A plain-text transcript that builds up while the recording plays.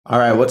All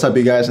right, what's up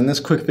you guys? In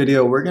this quick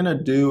video, we're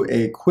gonna do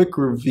a quick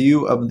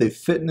review of the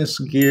Fitness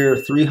Gear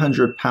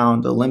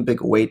 300-pound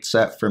Olympic weight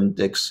set from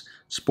Dick's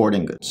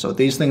Sporting Goods. So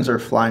these things are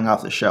flying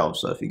off the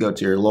shelves. So if you go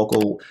to your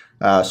local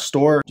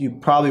store, you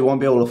probably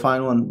won't be able to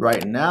find one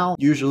right now.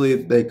 Usually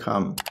they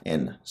come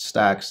in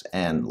stacks,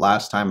 and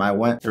last time I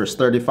went, there was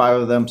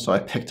 35 of them, so I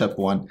picked up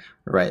one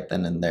right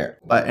then and there.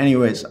 But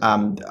anyways, we're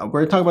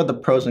gonna talk about the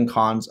pros and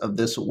cons of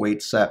this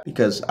weight set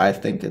because I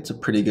think it's a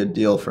pretty good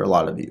deal for a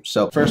lot of you.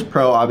 So first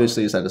pro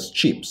obviously is that it's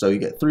cheap. So you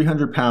get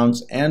 300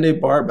 pounds and a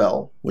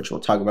barbell, which we'll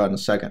talk about in a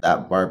second,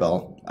 that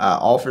barbell,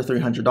 all for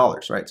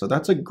 $300, right? So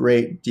that's a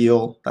great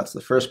deal. That's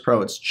the first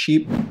pro. It's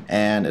cheap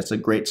and it's a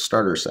great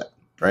starter set,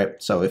 right?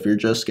 So if you're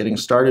just getting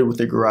started with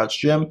your garage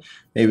gym,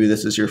 maybe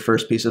this is your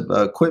first piece of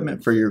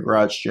equipment for your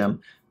garage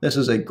gym, this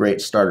is a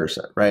great starter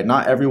set, right?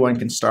 Not everyone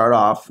can start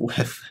off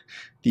with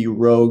the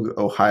Rogue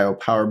Ohio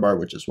Power Bar,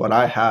 which is what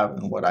I have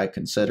and what I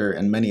consider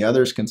and many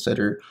others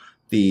consider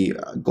the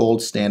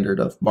gold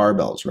standard of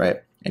barbells, right?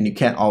 And you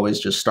can't always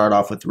just start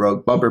off with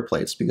Rogue bumper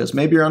plates because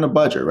maybe you're on a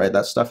budget, right?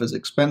 That stuff is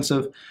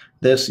expensive.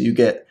 This, you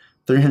get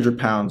 300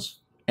 pounds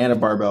and a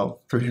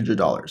barbell,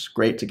 $300.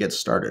 Great to get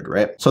started,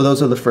 right? So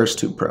those are the first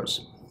two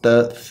pros.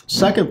 The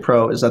second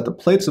pro is that the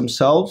plates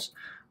themselves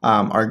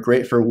are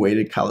great for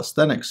weighted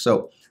calisthenics.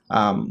 So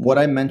what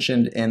I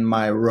mentioned in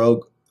my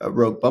Rogue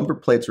bumper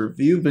plates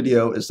review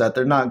video is that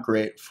they're not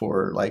great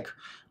for like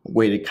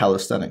weighted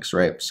calisthenics,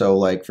 right? So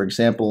like, for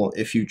example,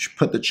 if you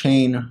put the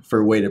chain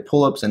for weighted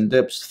pull-ups and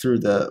dips through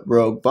the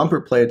Rogue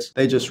bumper plates,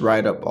 they just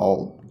ride up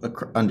all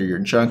under your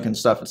junk and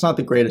stuff. It's not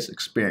the greatest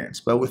experience.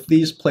 But with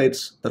these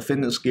plates, the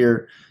Fitness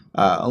Gear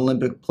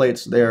Olympic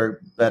plates, they're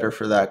better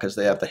for that because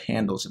they have the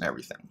handles and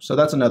everything. So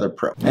that's another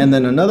pro. And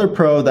then another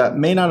pro that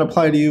may not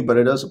apply to you, but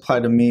it does apply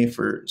to me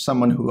for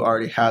someone who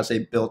already has a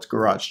built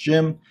garage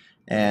gym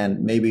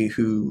and maybe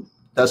who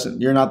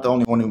doesn't, you're not the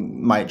only one who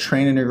might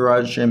train in your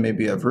garage gym.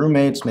 Maybe you have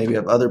roommates, maybe you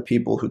have other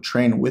people who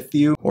train with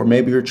you, or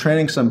maybe you're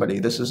training somebody.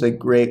 This is a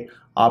great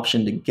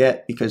option to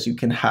get because you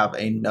can have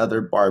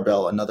another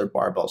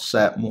barbell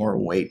set, more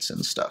weights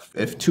and stuff.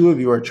 If two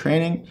of you are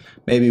training,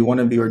 maybe one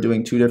of you are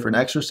doing two different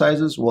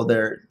exercises, well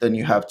then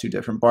you have two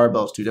different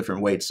barbells, two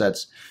different weight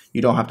sets.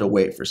 You don't have to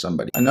wait for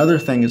somebody. Another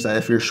thing is that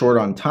if you're short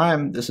on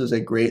time, this is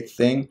a great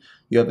thing.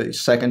 You have a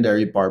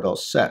secondary barbell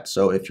set.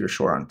 So if you're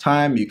short on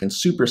time, you can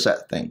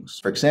superset things.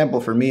 For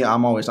example, for me,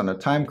 I'm always on a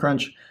time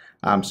crunch.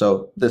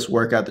 So this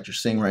workout that you're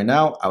seeing right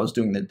now, I was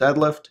doing the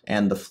deadlift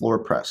and the floor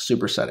press,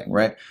 supersetting,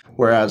 right?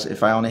 Whereas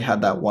if I only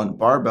had that one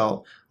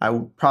barbell, I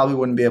probably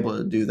wouldn't be able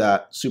to do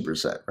that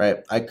superset, right?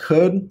 I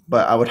could,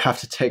 but I would have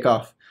to take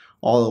off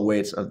all the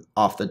weights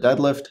off the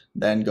deadlift,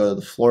 then go to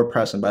the floor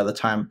press, and by the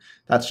time,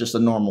 that's just a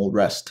normal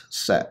rest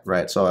set,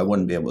 right? So I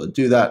wouldn't be able to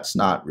do that. It's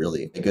not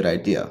really a good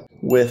idea.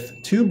 With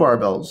two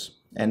barbells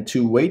and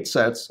two weight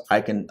sets,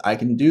 I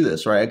can do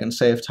this, right? I can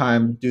save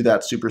time, do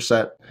that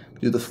superset,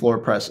 do the floor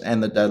press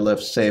and the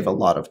deadlift, save a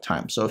lot of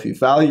time. So if you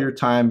value your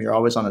time, you're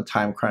always on a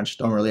time crunch,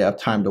 don't really have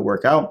time to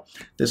work out,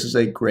 this is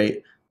a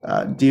great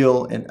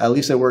deal, and at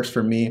least it works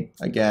for me.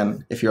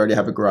 Again, if you already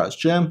have a garage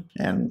gym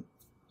and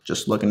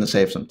just looking to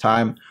save some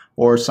time,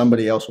 or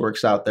somebody else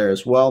works out there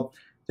as well,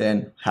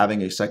 then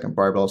having a second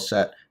barbell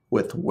set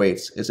with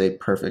weights is a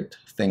perfect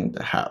thing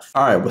to have.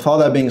 All right, with all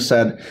that being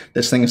said,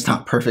 this thing is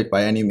not perfect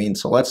by any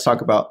means. So let's talk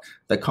about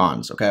the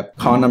cons, okay?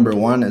 Con number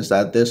one is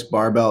that this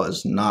barbell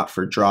is not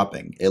for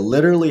dropping. It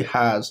literally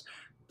has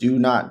do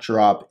not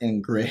drop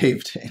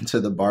engraved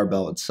into the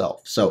barbell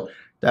itself. So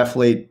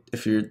definitely,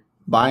 if you're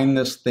buying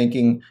this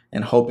thinking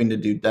and hoping to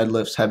do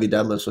deadlifts, heavy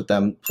deadlifts with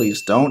them,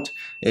 please don't.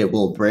 It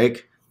will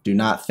break. Do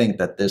not think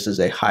that this is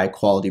a high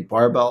quality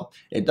barbell.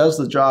 It does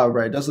the job,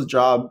 right? It does the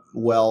job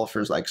well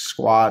for like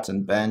squats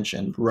and bench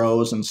and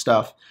rows and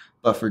stuff.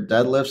 But for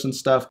deadlifts and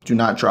stuff, do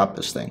not drop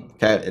this thing,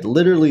 okay? It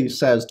literally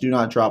says do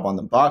not drop on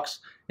the box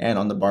and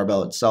on the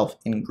barbell itself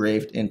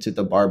engraved into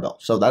the barbell.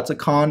 So that's a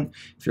con.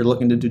 If you're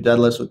looking to do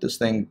deadlifts with this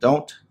thing,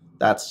 don't.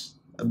 That's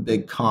a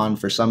big con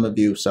for some of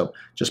you, so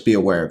just be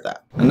aware of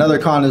that. Another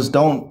con is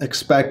don't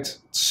expect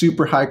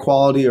super high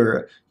quality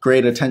or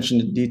great attention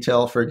to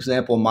detail. For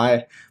example,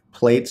 my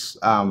plates,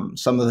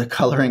 some of the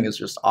coloring is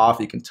just off.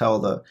 You can tell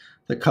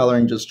the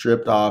coloring just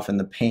dripped off and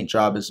the paint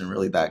job isn't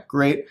really that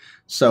great.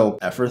 So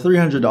for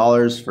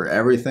 $300 for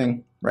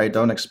everything, right?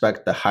 Don't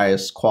expect the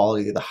highest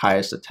quality, the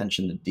highest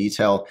attention to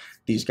detail.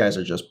 These guys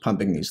are just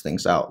pumping these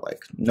things out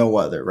like no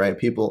other, right?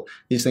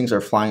 These things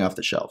are flying off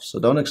the shelf. So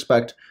don't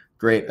expect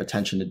great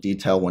attention to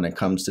detail when it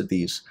comes to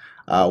these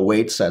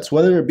weight sets,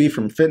 whether it be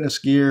from Fitness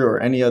Gear or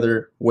any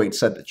other weight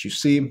set that you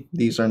see.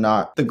 These are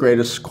not the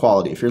greatest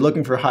quality. If you're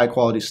looking for high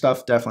quality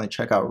stuff, definitely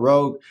check out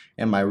Rogue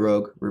and my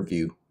Rogue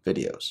review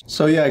videos.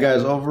 So yeah,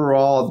 guys,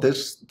 overall,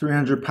 this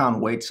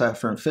 300-pound weight set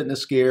from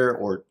Fitness Gear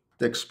or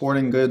Dick's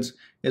Sporting Goods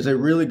is a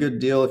really good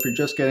deal. If you're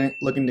just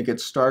looking to get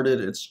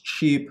started, it's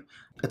cheap.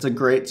 It's a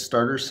great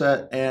starter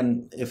set.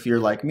 And if you're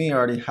like me,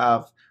 already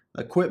have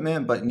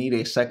equipment but need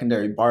a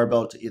secondary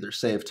barbell to either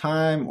save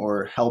time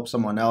or help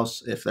someone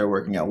else if they're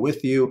working out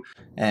with you,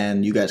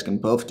 and you guys can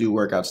both do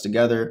workouts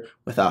together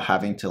without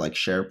having to like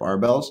share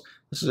barbells,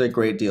 this is a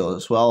great deal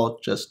as well.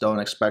 Just don't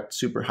expect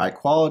super high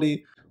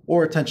quality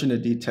or attention to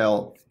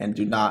detail, and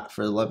do not,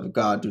 for the love of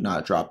God, do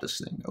not drop this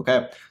thing,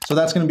 okay? So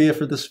that's going to be it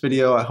for this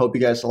video. I hope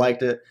you guys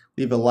liked it.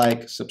 Leave a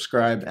like,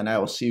 subscribe, and I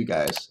will see you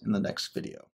guys in the next video.